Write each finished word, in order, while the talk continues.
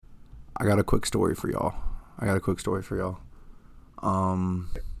I got a quick story for y'all.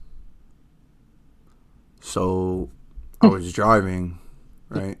 So I was driving,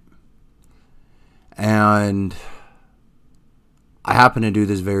 right? And I happened to do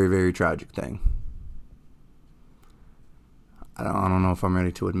this very, very tragic thing. I don't know if I'm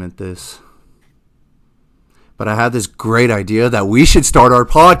ready to admit this. But I had this great idea that we should start our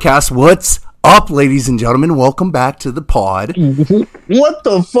podcast. What's up, ladies and gentlemen? Welcome back to the pod. What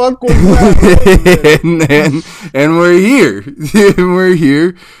the fuck was that? and we're here. We're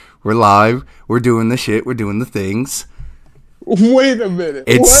here. We're live. We're doing the shit. We're doing the things. Wait a minute.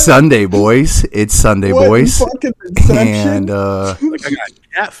 It's what? Sunday, boys. It's Sunday, What boys. fucking inception? And like I got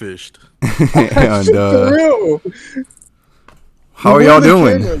catfished. and For real. how are y'all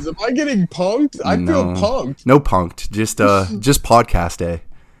doing? Cameras? Am I getting punked? I feel punked. No punked. Just podcast day.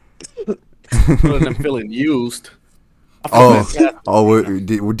 I'm feeling used. Were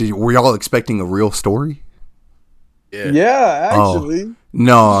y'all expecting a real story? Yeah, actually.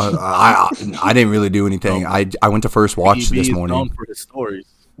 No, I didn't really do anything. I went to First Watch this morning. Known for his stories.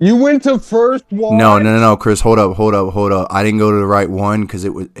 You went to First Watch? No, Chris, hold up. I didn't go to the right one because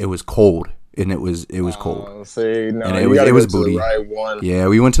it was cold and it was cold. See, no, And it was booty. the right one. Yeah,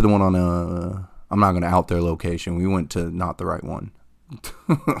 we went to the one on I'm not gonna out their location. We went to not the right one.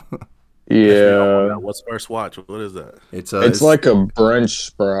 Yeah. What's First Watch? What is that? It's like a brunch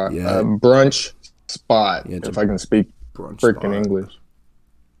spot. Yeah. A brunch spot. Yeah, if I can speak freaking English.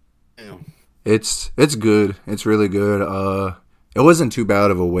 Damn. It's good. It's really good. It wasn't too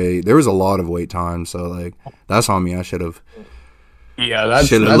bad of a wait. There was a lot of wait time, so like that's on me. I should have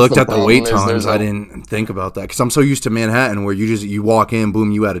looked at the wait times. I didn't think about that because I'm so used to Manhattan where you walk in,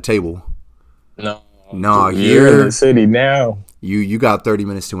 boom, you at a table. No, you're in the city now. You got 30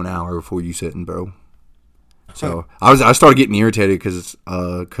 minutes to an hour before you sitting, bro. So I started getting irritated because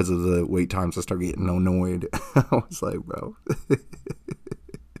of the wait times. I started getting annoyed. I was like, bro.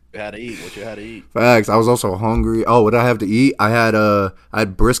 You had to eat. What you had to eat? Facts. I was also hungry. Oh, what did I have to eat? I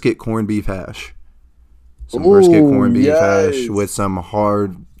had brisket corned beef hash. Brisket corned beef hash with some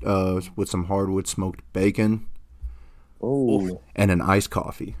hardwood smoked bacon. Ooh. And an iced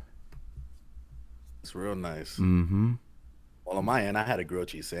coffee. It's real nice. Mm-hmm. Well, on my end, I had a grilled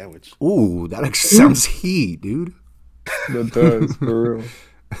cheese sandwich. Ooh, that actually sounds heat, dude. That does, for real.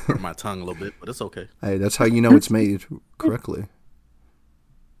 Hurt my tongue a little bit, but it's okay. Hey, that's how you know it's made correctly.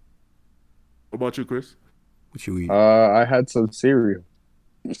 What about you, Chris? What you eat? I had some cereal.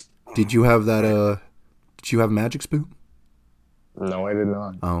 Did you have that? Did you have Magic Spoon? No, I did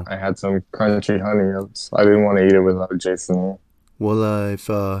not. Oh. I had some crunchy honey oats. I didn't want to eat it without Jason. Well, if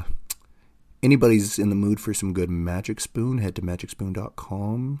anybody's in the mood for some good Magic Spoon, head to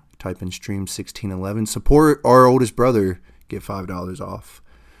magicspoon.com. Type in stream 1611. Support our oldest brother. Get $5 off.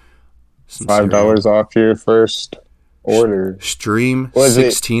 $5 off your first order. Stream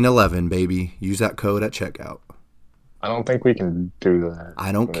 1611, baby. Use that code at checkout. I don't think we can do that.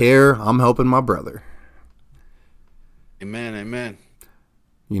 I don't care. I'm helping my brother. Amen.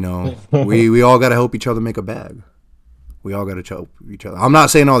 You know, we all got to help each other make a bag. We all got to help each other. I'm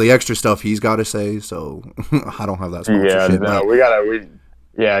not saying all the extra stuff he's got to say, so I don't have that sponsorship. Yeah, no, we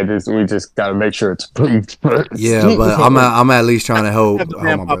just gotta make sure it's approved first. Yeah, but I'm at least trying to help. Have the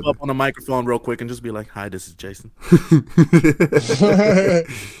man pop up on the microphone real quick and just be like, "Hi, this is Jason."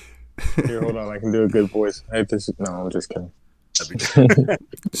 Here, hold on, I can do a good voice. Hey, no, I'm just kidding.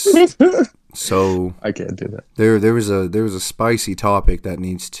 So I can't do that. There was a spicy topic that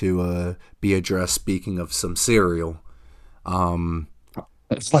needs to be addressed. Speaking of some cereal,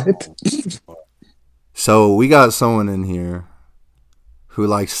 What? So we got someone in here who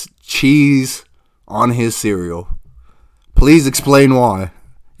likes cheese on his cereal. Please explain why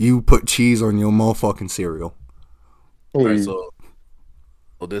you put cheese on your motherfucking cereal. Right, so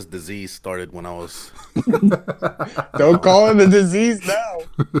this disease started when I was Don't call it a disease now.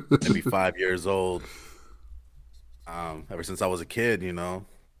 maybe 5 years old. Ever since I was a kid, you know,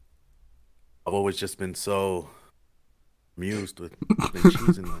 I've always just been so amused with the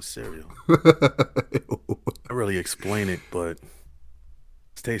cheese in my cereal. I really explain it, but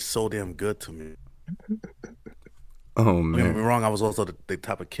it tastes so damn good to me. Oh Don't get me man. wrong, I was also the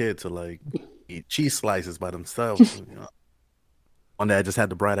type of kid to like eat cheese slices by themselves. You know? One day I just had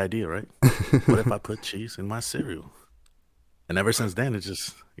the bright idea, right? What if I put cheese in my cereal? And ever since then, it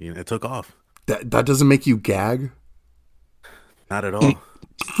just, you know, it took off. That doesn't make you gag? Not at all.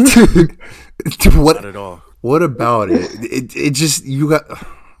 What? Not at all. What about it? It just you got.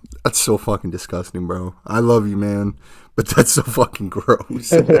 That's so fucking disgusting, bro. I love you, man, but that's so fucking gross.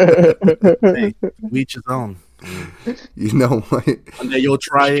 Hey, each his own. You know what? One day you'll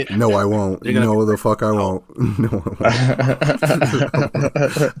try it. No, I won't. No, the fuck I won't. No, I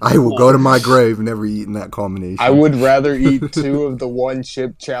won't. I will go to my grave never eating that combination. I would rather eat 2 of the 1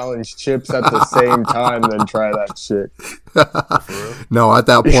 chip challenge chips at the same time than try that shit. No, at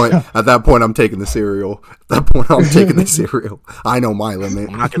that point, I'm taking the cereal. At that point, I'm taking the cereal. I know my limit.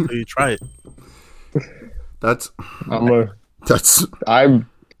 I'm not gonna let you try it.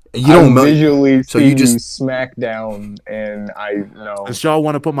 You don't visually so see you just smack down, and I know. Since y'all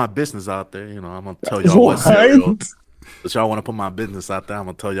want to put my business out there, I'm gonna tell y'all what cereal. Since y'all want to put my business out there, I'm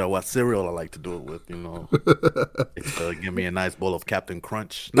gonna tell y'all what cereal I like to do it with. It's give me a nice bowl of Captain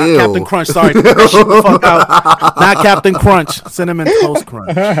Crunch. Not Captain Crunch. Sorry, shut the fuck out. Not Captain Crunch. Cinnamon Toast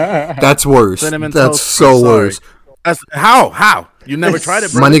Crunch. That's worse. Cinnamon That's Toast so Crunch. Worse. That's how you never tried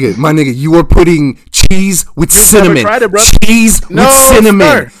it, bro. My nigga, you are putting cheese with cinnamon. Never tried it, bro. Cheese with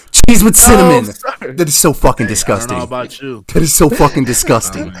cinnamon. Sir. Cheese with cinnamon. That is so fucking disgusting. I don't know about you. That is so fucking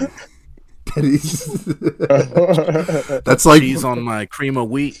disgusting. That's like cheese on my cream of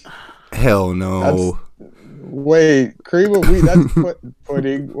wheat. Hell no. Wait, cream of wheat? That's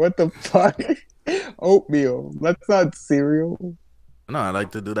pudding. What the fuck? Oatmeal. That's not cereal. No, I like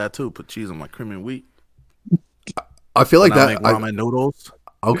to do that too. Put cheese on my cream of wheat. I feel like that. Make ramen noodles.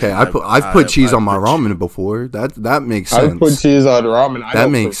 Okay, I've put cheese on my ramen before. That makes sense. I put chease on ramen. That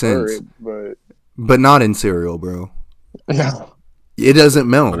makes sense. But not in cereal, bro. No. It doesn't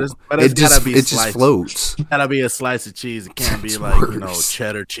melt. It just floats. It gotta be a slice of cheese. It can't be like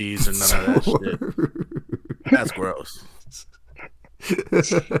cheddar cheese or none of that shit. That's gross.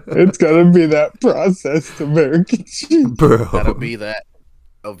 It's gotta be that processed American cheese, bro. Gotta be that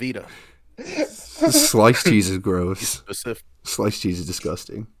Velveeta. Sliced cheese is gross. Sliced cheese is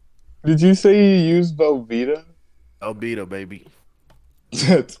disgusting. Did you say you use Velveeta? Velveeta, baby.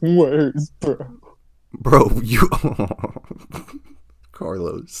 That's worse, bro. Bro, you...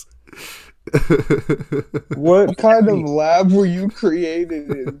 Carlos. What kind of lab were you created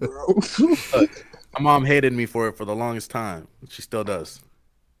in, bro? Look, my mom hated me for it for the longest time. She still does.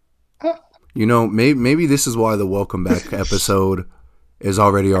 Maybe this is why the Welcome Back episode is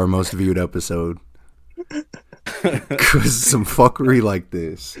already our most viewed episode. Because some fuckery like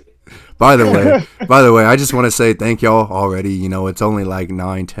this. By the way, I just want to say thank y'all already. It's only like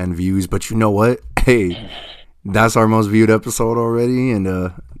 9-10 views, but you know what? Hey, that's our most viewed episode already, and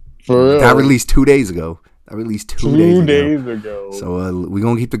that released 2 days ago. Two days ago. So we're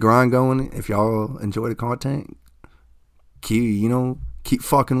gonna keep the grind going. If y'all enjoy the content, keep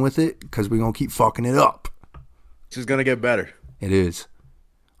fucking with it, because we're gonna keep fucking it up. It's just gonna get better. It is.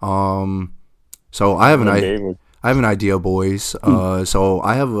 So I have an idea, boys. So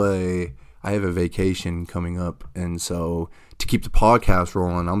I have a vacation coming up, and so to keep the podcast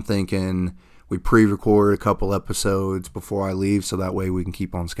rolling, I'm thinking we pre-record a couple episodes before I leave, so that way we can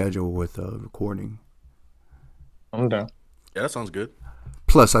keep on schedule with recording. I'm down. Yeah, that sounds good.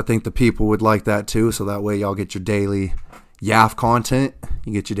 Plus, I think the people would like that too, so that way y'all get your daily yaff content.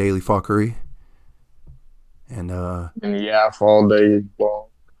 You get your daily fuckery. And yaff all day long.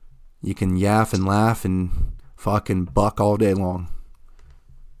 You can yaff and laugh and fucking buck all day long.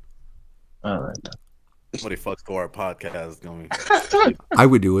 All right. Somebody fucks to our podcast. I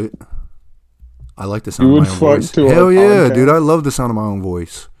would do it. I like the sound of my own voice. Hell yeah, dude. I love the sound of my own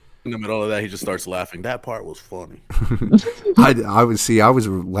voice. In the middle of that, he just starts laughing. That part was funny. I was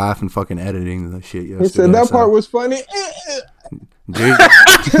laughing fucking editing the shit yesterday. He said that part was funny. Dude.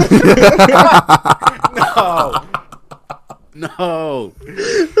 No.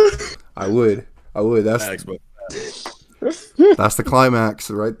 I would. That's the climax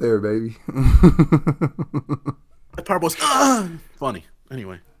right there, baby. That part was funny.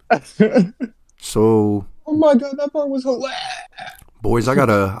 Anyway. So. Oh my god, that part was hilarious. Boys, I got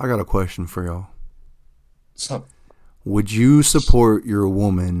a question for y'all. Would you support your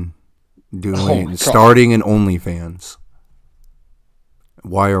woman starting an OnlyFans?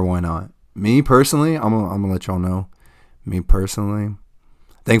 Why or why not? Me personally, I'm gonna let y'all know. Me personally,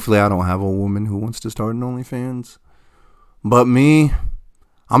 thankfully I don't have a woman who wants to start an OnlyFans. But me,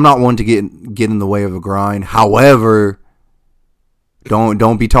 I'm not one to get in the way of a grind. However,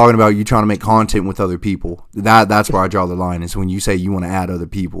 don't be talking about you trying to make content with other people. That's where I draw the line. Is when you say you want to add other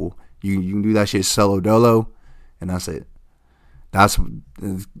people. You can do that shit solo dolo, and that's it.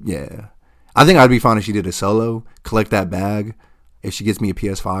 Yeah. I think I'd be fine if she did a solo, collect that bag. If she gets me a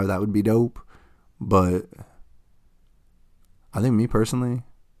PS5, that would be dope. But I think me personally,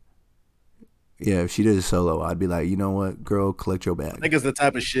 yeah, if she did a solo, I'd be like, you know what, girl, collect your bag. I think it's the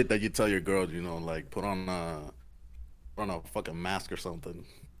type of shit that you tell your girl, like put on a fucking mask or something.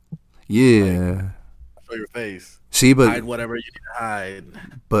 Yeah. I show your face. See, but hide whatever you need to hide.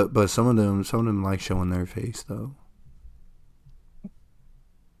 But some of them like showing their face though.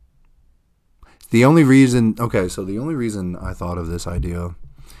 The only reason I thought of this idea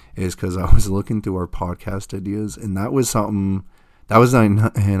is because I was looking through our podcast ideas, and that was an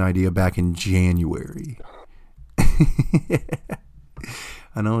idea back in January.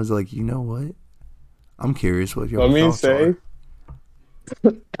 And I was like, you know what? I'm curious what your thoughts are.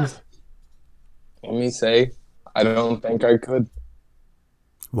 Let me say, I don't think I could.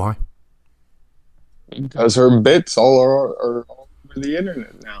 Why? Because her bits all are all over the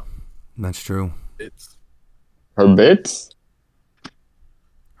internet now. That's true. Her bits?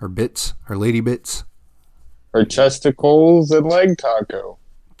 Her bits? Her lady bits? Her chesticles and leg taco.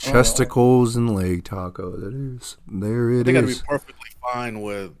 Chesticles and leg taco. That is. There it is. They gotta be perfectly fine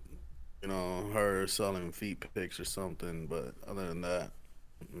with, her selling feet pics or something, but other than that.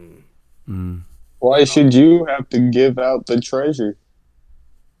 Why should you have to give out the treasure?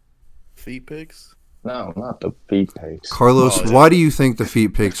 Feet pics? No, not the feet pics. Carlos, why do you think the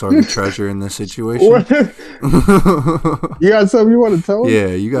feet pics are the treasure in this situation? You got something you want to tell me? Yeah,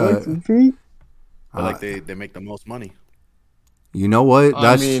 you got feet. But they make the most money. You know what?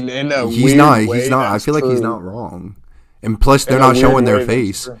 He's not. I feel like he's not wrong. And plus, they're not showing their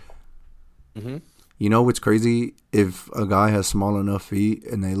face. Mm-hmm. You know what's crazy? If a guy has small enough feet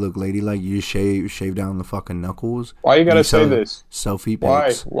and they look ladylike, you shave down the fucking knuckles. Why you gotta say this? Sell feet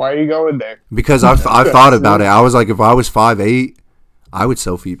pics. Why are you going there? Because I've thought about it. I was like, if I was 5'8", I would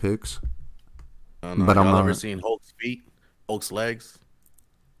sell feet pics. But I'm not. Ever seen Hulk's feet? Hulk's legs?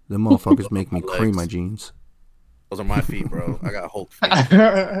 Them motherfuckers make me cream my jeans. Those are my feet, bro. I got Hulk feet.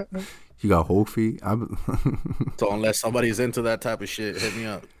 You got Hulk feet? So unless somebody's into that type of shit, hit me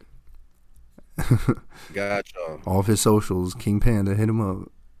up. Gotcha. All of his socials, King Panda, hit him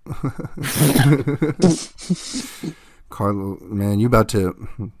up. Carlo, man, you about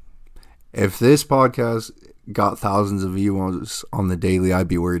to. If this podcast got thousands of views on the daily, I'd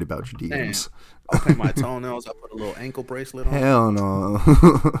be worried about your DMs. I'll paint my toenails. I put a little ankle bracelet on. Hell no.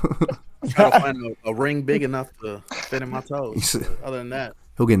 Try to find a ring big enough to fit in my toes. Other than that,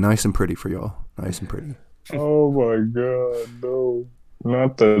 he'll get nice and pretty for y'all. Nice and pretty. Oh my god, no!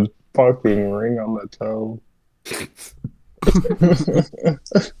 Not the fucking ring on the toe.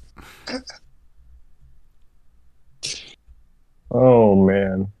 Oh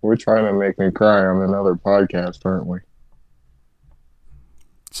man, we're trying to make me cry on another podcast, aren't we?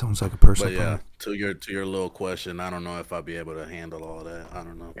 Sounds like a personal. But yeah, to your little question, I don't know if I'll be able to handle all that. I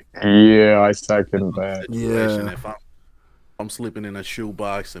don't know. Yeah, I second that. Yeah. If I'm sleeping in a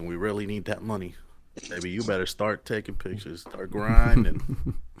shoebox and we really need that money, maybe you better start taking pictures, start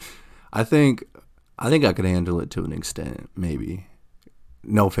grinding. I think I could handle it to an extent, maybe.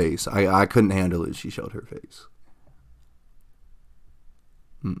 No face. I couldn't handle it. She showed her face.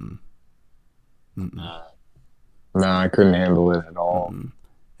 Nah, I couldn't handle it at all.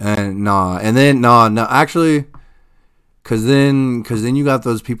 Actually, cause then you got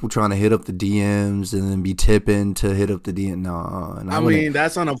those people trying to hit up the DMs and then be tipping to hit up the DM. I mean,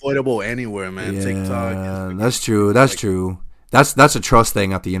 that's unavoidable anywhere, man. Yeah, TikTok. That's true. That's true. That's a trust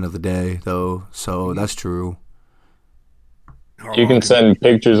thing at the end of the day, though. So that's true. You can send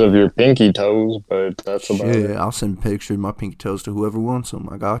pictures of your pinky toes, but that's about it. I'll send pictures of my pinky toes to whoever wants them.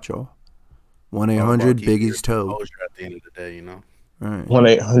 I got y'all. 1-800-Biggie's toe. At the end of the day, you know. Right.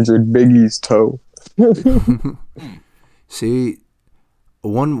 1-800-Biggie's toe. See,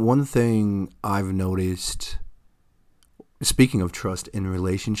 one thing I've noticed, speaking of trust in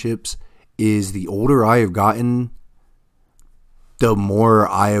relationships, is the older I have gotten, the more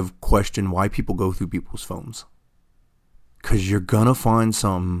I have questioned why people go through people's phones. Because you're going to find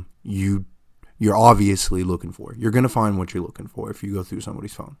something you're obviously looking for. You're going to find what you're looking for if you go through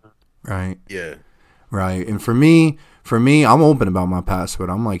somebody's phone. Right? Yeah. Right. And for me, I'm open about my password.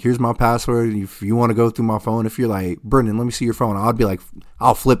 I'm like, here's my password. If you want to go through my phone, if you're like, Brendan, let me see your phone, I'd be like,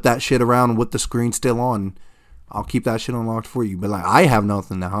 I'll flip that shit around with the screen still on. I'll keep that shit unlocked for you. But like, I have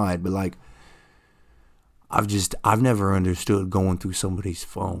nothing to hide. But like, I've never understood going through somebody's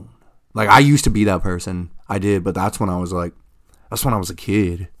phone. Like, I used to be that person. I did, but that's when I was a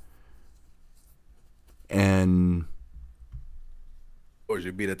kid. And or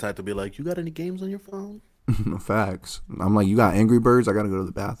you'd be the type to be like, you got any games on your phone? Facts. I'm like, you got Angry Birds? I gotta go to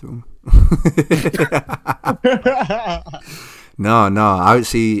the bathroom. No.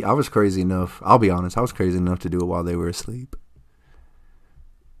 I was crazy enough. I'll be honest. I was crazy enough to do it while they were asleep.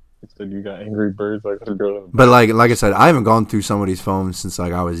 You said you got Angry Birds. I gotta go to the bathroom. But like I said, I haven't gone through somebody's phone since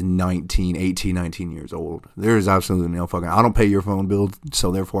like I was 18, 19 years old. There is absolutely no fucking. I don't pay your phone bill,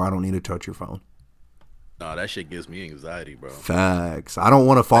 so therefore I don't need to touch your phone. No, that shit gives me anxiety, bro. Facts. I don't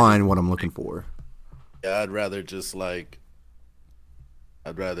want to find what I'm looking for. Yeah, I'd rather just have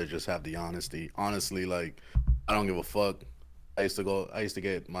the honesty. Honestly, like, I don't give a fuck. I used to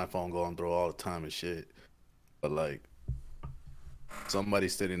get my phone going through all the time and shit. But like, somebody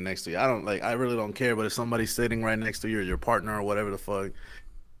sitting next to you, I really don't care. But if somebody's sitting right next to you, or your partner or whatever the fuck,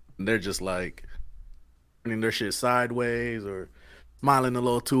 and they're just like turning their shit sideways or smiling a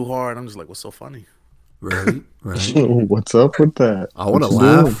little too hard, I'm just like, what's so funny? Right. What's up with that? I want to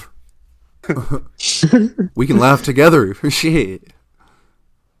laugh. We can laugh together. Shit.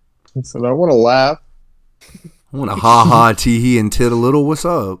 I said, I want to laugh. I want to ha tee hee and tit a little. What's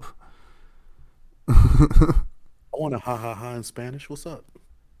up? I want to ha in Spanish. What's up?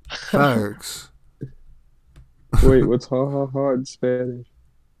 Facts. Wait, what's ha in Spanish?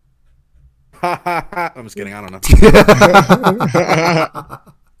 I'm just kidding. I don't know.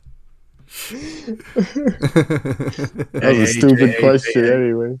 That was a stupid question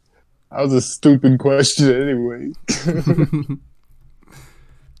anyway. That was a stupid question anyway.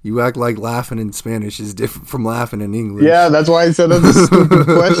 You act like laughing in Spanish is different from laughing in English. Yeah, that's why I said that's a stupid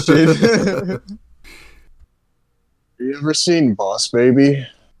question. You ever seen Boss Baby?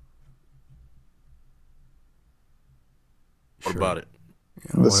 What about it?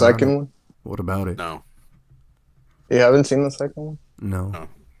 Yeah, The second one? What about it? No. You haven't seen the second one? No.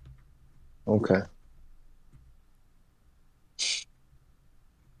 Okay.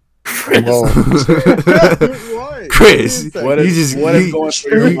 Chris, what is going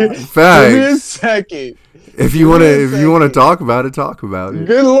through your mind? Facts. Give me a second. If you want to talk about it, talk about it.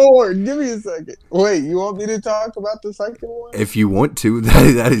 Good Lord, give me a second. Wait, you want me to talk about the second one? If you want to,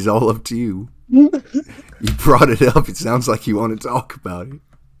 that is all up to you. You brought it up. It sounds like you want to talk about it.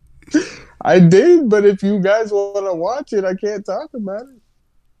 I did, but if you guys want to watch it, I can't talk about it.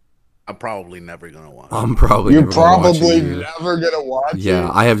 I'm probably never gonna watch it. I'm probably You're never gonna watch probably it never gonna watch it.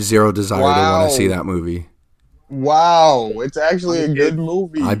 Yeah, I have zero desire to want to see that movie. Wow, it's actually a good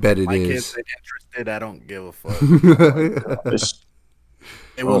movie. I bet it My is. kids are interested. I don't give a fuck. Oh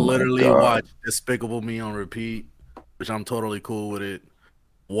They will literally watch Despicable Me on repeat, which I'm totally cool with it.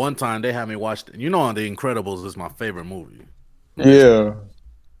 One time they had me watch, The Incredibles is my favorite movie. Yeah.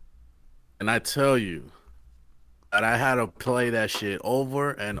 And I tell you that I had to play that shit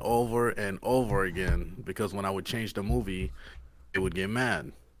over and over and over again because when I would change the movie, it would get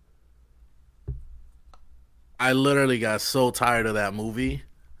mad. I literally got so tired of that movie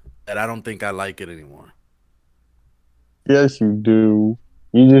that I don't think I like it anymore. Yes, you do.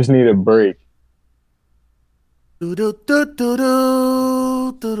 You just need a break. Like,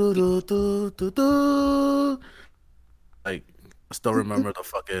 I still remember the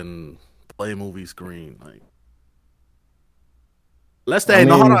fucking Play movie screen. Like,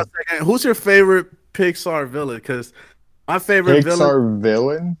 hold on a second. Who's your favorite Pixar villain? Because my favorite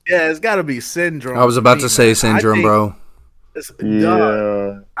villain? Yeah, it's got to be Syndrome. I was about to say Syndrome, bro.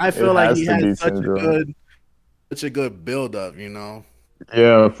 I feel like he had such a good build up,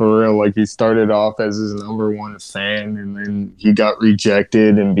 Yeah, for real. Like, he started off as his number one fan, and then he got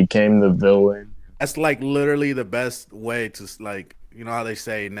rejected and became the villain. That's like literally the best way to, like, you know how they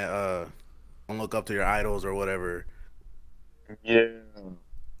say, don't look up to your idols or whatever. Yeah.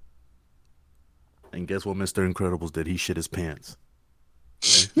 And guess what Mr. Incredibles did? He shit his pants.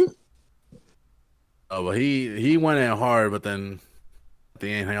 Okay? But he went in hard, but then at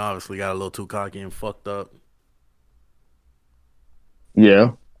the end he obviously got a little too cocky and fucked up.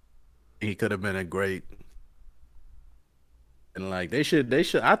 Yeah. He could have been a great, and like they should.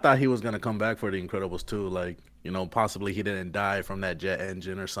 I thought he was gonna come back for the Incredibles too. Like, possibly he didn't die from that jet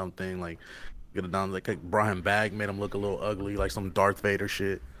engine or something. Like, could have done like brought him back, made him look a little ugly, like some Darth Vader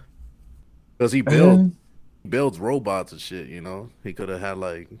shit. Because he builds robots and shit. He could have had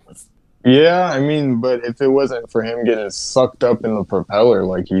like. Yeah, I mean, but if it wasn't for him getting sucked up in the propeller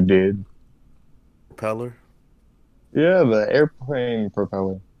like he did. Propeller? Yeah, the airplane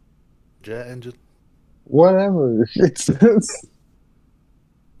propeller. Jet engine? Whatever. It's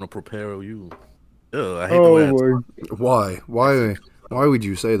no prepare you. Ew, I hate the way it's Why? Why would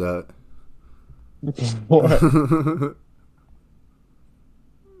you say that? What?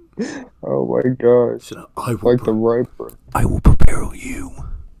 Oh my gosh. So like the Riper. I will prepare you,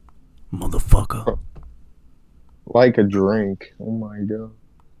 motherfucker. Like a drink. Oh my god.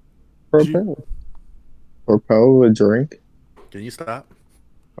 Propel a drink? Can you stop?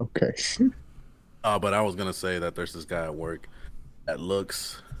 Okay. But I was gonna say that there's this guy at work that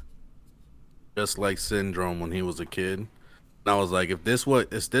looks just like Syndrome when he was a kid. And I was like,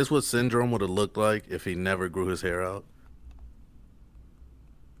 is this what Syndrome would have looked like if he never grew his hair out?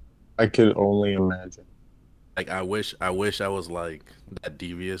 I could only imagine. Like I wish I was like that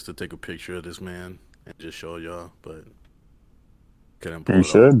devious to take a picture of this man and just show y'all, but couldn't You pull it off.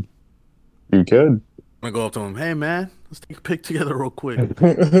 should. You could. I'm gonna go up to him, hey man, let's take a pic together real quick.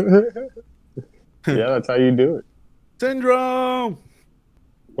 Yeah, that's how you do it. Syndrome.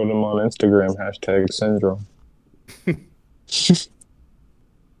 Put them on Instagram, hashtag syndrome. Shit,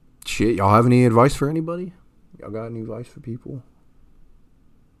 y'all have any advice for anybody? Y'all got any advice for people?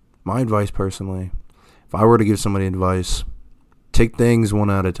 My advice personally, if I were to give somebody advice, take things one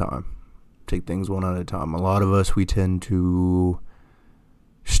at a time. Take things one at a time. A lot of us, we tend to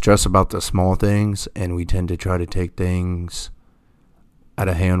stress about the small things, and we tend to try to take things at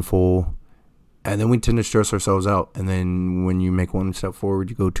a handful, and then we tend to stress ourselves out. And then when you make one step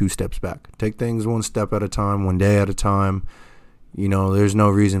forward, you go 2 steps back. Take things one step at a time, one day at a time. You know, there's no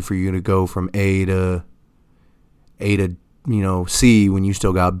reason for you to go from A to C when you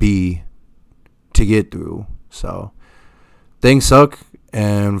still got B to get through. So things suck,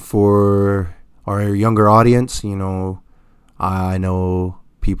 and for our younger audience, you know, I know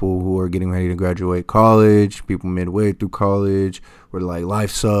people who are getting ready to graduate college, people midway through college, where like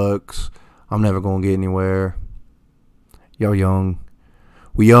life sucks. I'm never gonna get anywhere. Y'all young.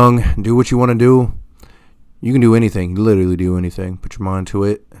 We young. Do what you want to do. You can do anything. Literally do anything. Put your mind to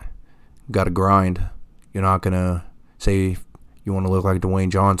it. Got to grind. You're not gonna say you want to look like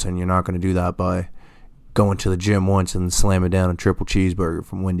Dwayne Johnson. You're not gonna do that by going to the gym once and slamming down a triple cheeseburger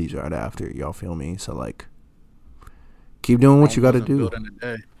from Wendy's right after. Y'all feel me? So like, keep doing what you got to do.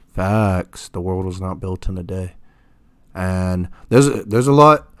 Facts. The world was not built in a day. And there's a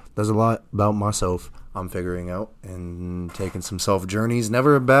lot about myself I'm figuring out, and taking some self journeys.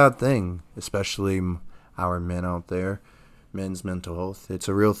 Never a bad thing, especially our men out there. Men's mental health, it's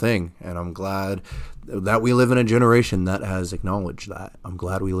a real thing, and I'm glad that we live in a generation that has acknowledged that. I'm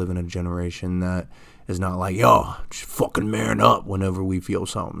glad we live in a generation that is not like, yo, just fucking man up whenever we feel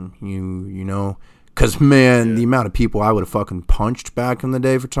something. You know, because man, the amount of people I would have fucking punched back in the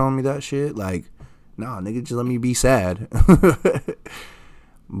day for telling me that shit, like, nah, nigga, just let me be sad.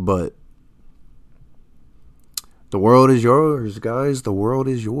 But the world is yours, guys. The world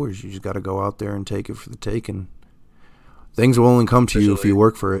is yours. You just got to go out there and take it for the taking. Things will only come to you if you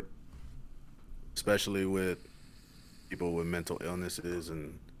work for it. Especially with people with mental illnesses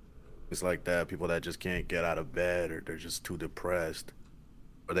and things like that. People that just can't get out of bed, or they're just too depressed,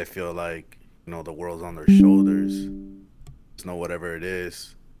 or they feel like, you know, the world's on their shoulders. Just know whatever it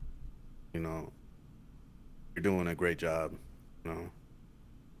is, you know, you're doing a great job. You know,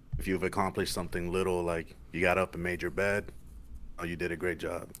 if you've accomplished something little, like you got up and made your bed, oh, you did a great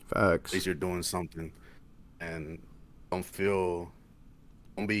job. Facts. At least you're doing something. And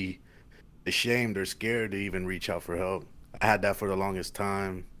don't be ashamed or scared to even reach out for help. I had that for the longest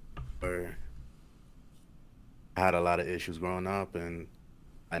time, where I had a lot of issues growing up and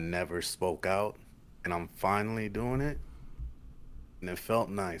I never spoke out, and I'm finally doing it, and it felt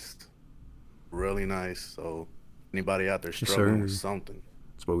nice, really nice. So anybody out there struggling with something,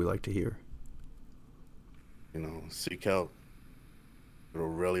 that's what we like to hear. You know, seek help. It'll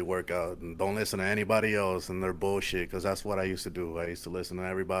really work out. And don't listen to anybody else and their bullshit, because that's what I used to do. I used to listen to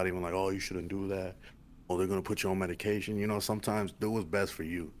everybody and like, oh, you shouldn't do that. Oh, they're going to put you on medication. You know, sometimes do what's best for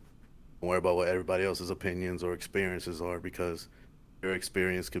you. Don't worry about what everybody else's opinions or experiences are, because your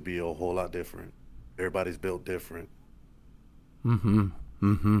experience could be a whole lot different. Everybody's built different. You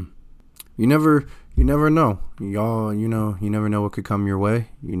never know. Y'all, you know, you never know what could come your way.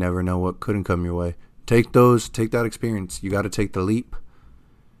 You never know what couldn't come your way. Take that experience. You got to take the leap.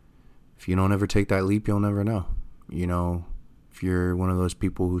 If you don't ever take that leap, you'll never know. You know, if you're one of those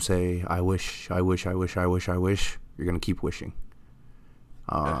people who say, I wish, you're going to keep wishing.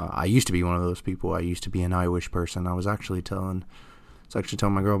 I used to be one of those people. I used to be an I wish person. I was actually telling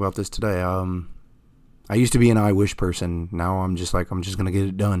my girl about this today. I used to be an I wish person. Now I'm just going to get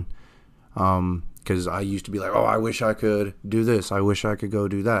it done. Because I used to be like, oh, I wish I could do this. I wish I could go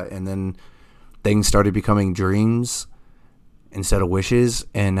do that. And then things started becoming dreams instead of wishes,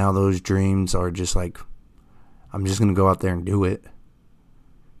 and now those dreams are just like, I'm just gonna go out there and do it.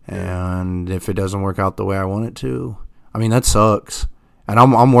 And if it doesn't work out the way I want it to, I mean, that sucks. And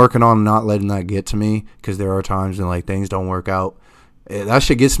I'm working on not letting that get to me, because there are times when like things don't work out. That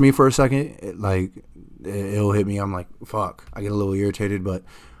shit gets to me for a second. It'll hit me. I'm like, fuck. I get a little irritated, but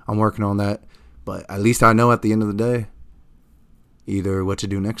I'm working on that. But at least I know at the end of the day, either what to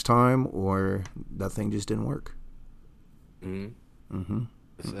do next time or that thing just didn't work. I'm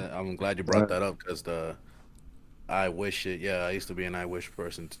glad you brought that up, because I wish it. Yeah, I used to be an I wish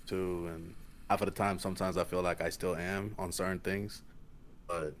person too, and half of the time, sometimes I feel like I still am on certain things.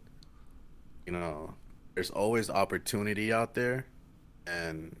 But you know, there's always opportunity out there,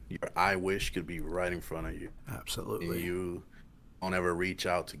 and your I wish could be right in front of you. Absolutely. And you don't ever reach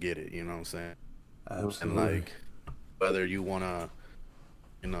out to get it. You know what I'm saying? Absolutely. And like, whether you wanna,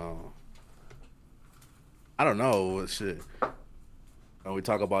 you know, I don't know, shit. We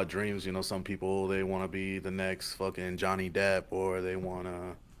talk about dreams. You know, some people they want to be the next fucking Johnny Depp, or they want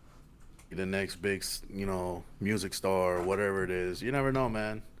to be the next big, music star or whatever it is. You never know,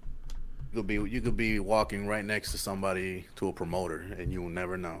 man. You could be walking right next to somebody, to a promoter, and you will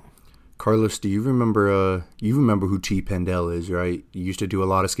never know. Carlos, do you remember? You remember who T. Pendel is, right? You used to do a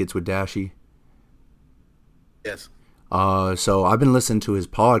lot of skits with Dashy. Yes. So I've been listening to his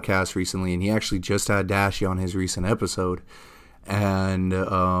podcast recently, and he actually just had Dashy on his recent episode, and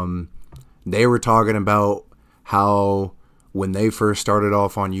they were talking about how when they first started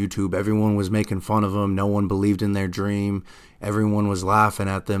off on YouTube, everyone was making fun of them. No one believed in their dream. Everyone was laughing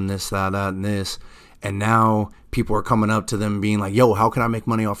at them, this, that, and this. And now people are coming up to them being like, yo, how can I make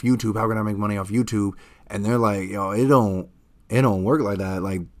money off YouTube? How can I make money off YouTube? And they're like, yo, it don't work like that.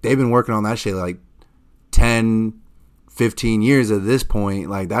 Like, they've been working on that shit like 10, 15 years at this point.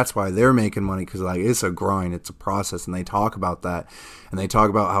 Like, that's why they're making money, because like it's a grind, it's a process. And they talk about that, and they talk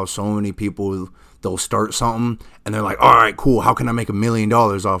about how so many people, they'll start something and they're like, all right, cool, how can I make $1 million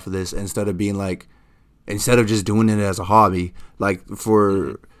off of this? Instead of just doing it as a hobby. Like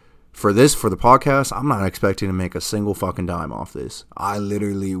for the podcast, I'm not expecting to make a single fucking dime off this. We're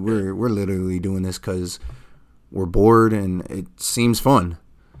literally doing this because we're bored and it seems fun.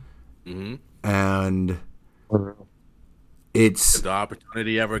 Mm-hmm. And it's, if the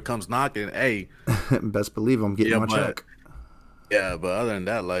opportunity ever comes knocking, hey, best believe I'm getting my check. Yeah, but other than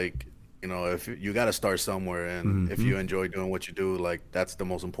that, like, if you got to start somewhere, and if you enjoy doing what you do, like, that's the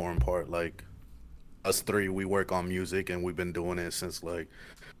most important part. Like, us three, we work on music, and we've been doing it since like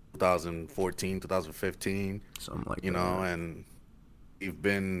 2014, 2015, something like that. And we've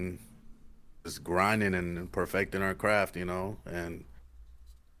been just grinding and perfecting our craft, and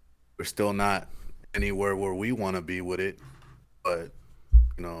we're still not anywhere where we want to be with it, but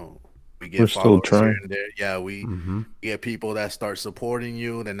we get followers here and there. Yeah, we get people that start supporting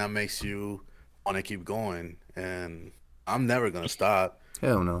you, then that makes you want to keep going. And I'm never gonna stop.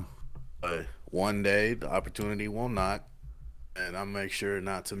 Hell no. But one day the opportunity will knock, and I'll make sure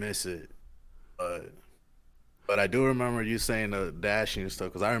not to miss it. But I do remember you saying the dashing and stuff,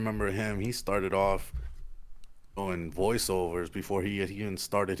 because I remember him. He started off doing voiceovers before he even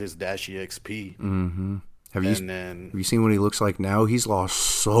started his Dashy XP. Mm-hmm. Have you seen what he looks like now? He's lost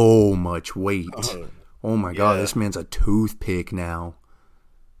so much weight. Oh my god, this man's a toothpick now.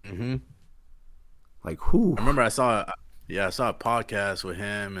 Mm-hmm. Like, who? I remember I saw a podcast with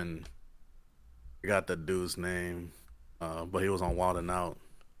him, and I forgot the dude's name, but he was on Wild 'N Out.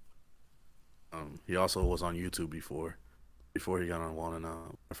 He also was on YouTube before he got on Wild 'N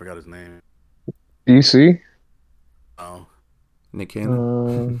Out. I forgot his name. DC? Oh. Nick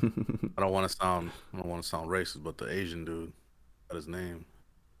Cannon. I don't want to sound racist, but the Asian dude, got his name.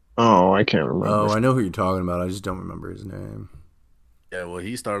 Oh, I can't remember. Oh, I know who you're talking about. I just don't remember his name. Yeah, well,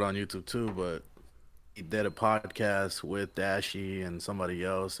 he started on YouTube too, but he did a podcast with Dashy and somebody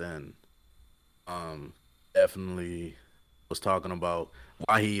else, and definitely was talking about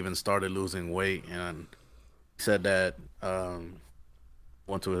why he even started losing weight, and he said that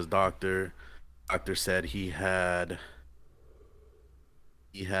went to his doctor. Doctor said he had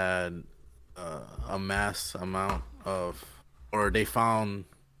a mass amount of, or they found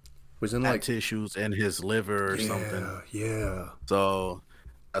was in like tissues in his liver or something. Yeah. So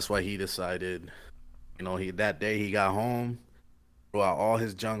that's why he decided, that day he got home, threw out all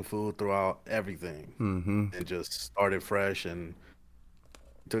his junk food, threw out everything, and just started fresh and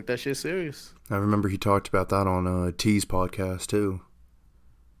took that shit serious. I remember he talked about that on T's podcast too.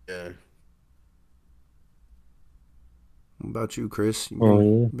 Yeah. What about you, Chris?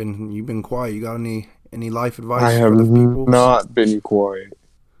 You've been quiet. You got any life advice for the people? I have not been quiet.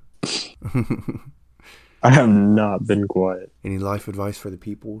 I have not been quiet. Any life advice for the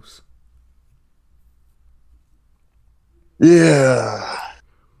peoples? Yeah.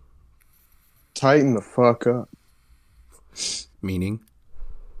 Tighten the fuck up. Meaning,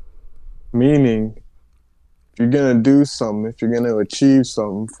 if you're gonna do something, if you're gonna achieve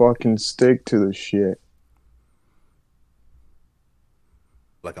something, fucking stick to the shit.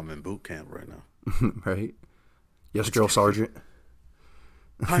 Like I'm in boot camp right now. Right? Yes, drill sergeant.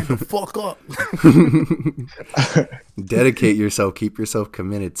 Time to fuck up. Dedicate yourself. Keep yourself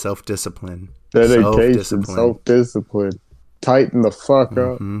committed. Self-discipline. Dedication. Self-discipline. Tighten the fuck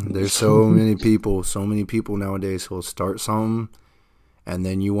up. There's so many people nowadays who will start something And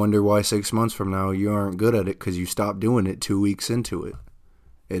then you wonder why 6 months from now you aren't good at it because you stopped doing it 2 weeks into it.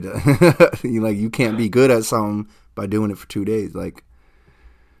 You can't be good at something by doing it for 2 days. Like,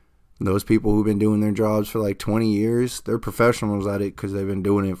 those people who've been doing their jobs for like 20 years, they're professionals at it because they've been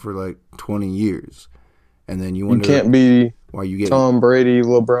doing it for like 20 years. And then you wonder, you can't be why you get Tom Brady,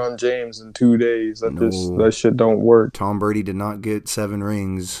 LeBron James in 2 days. That shit don't work. Tom Brady did not get 7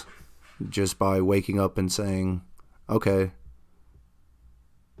 rings just by waking up and saying, okay.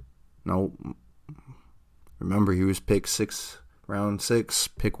 No. Remember, he was picked round 6,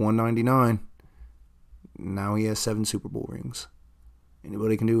 pick 199. Now he has 7 Super Bowl rings.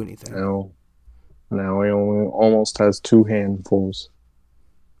 Anybody can do anything. Now he only almost has 2 handfuls.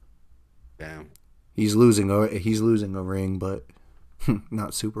 Damn. He's losing a ring, but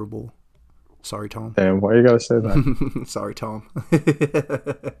not Super Bowl. Sorry, Tom. Damn, why you gotta say that? Sorry, Tom.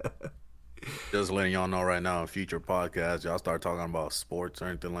 Just letting y'all know right now, in future podcasts, y'all start talking about sports or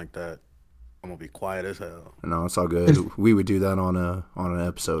anything like that, I'm gonna be quiet as hell. No, it's all good. We would do that on an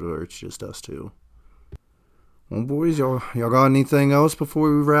episode where it's just us two. Well, boys, y'all got anything else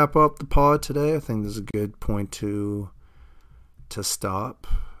before we wrap up the pod today? I think this is a good point to stop.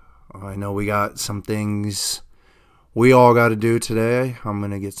 I know we got some things we all got to do today. I'm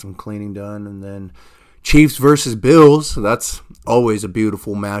going to get some cleaning done, and then Chiefs versus Bills. So that's always a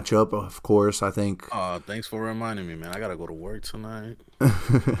beautiful matchup, of course, I think. Thanks for reminding me, man. I got to go to work tonight.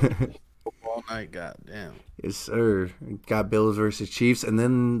 All night, goddamn. Yes, sir. Got Bills versus Chiefs, and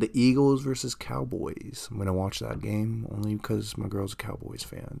then the Eagles versus Cowboys. I'm going to watch that game only because my girl's a Cowboys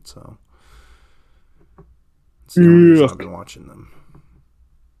fan, so it's the only reason I've been watching them.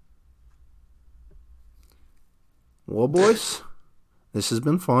 Well, boys, this has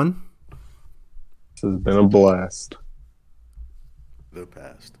been fun. This has been a blast. The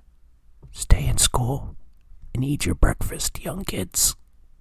past. Stay in school and eat your breakfast, young kids.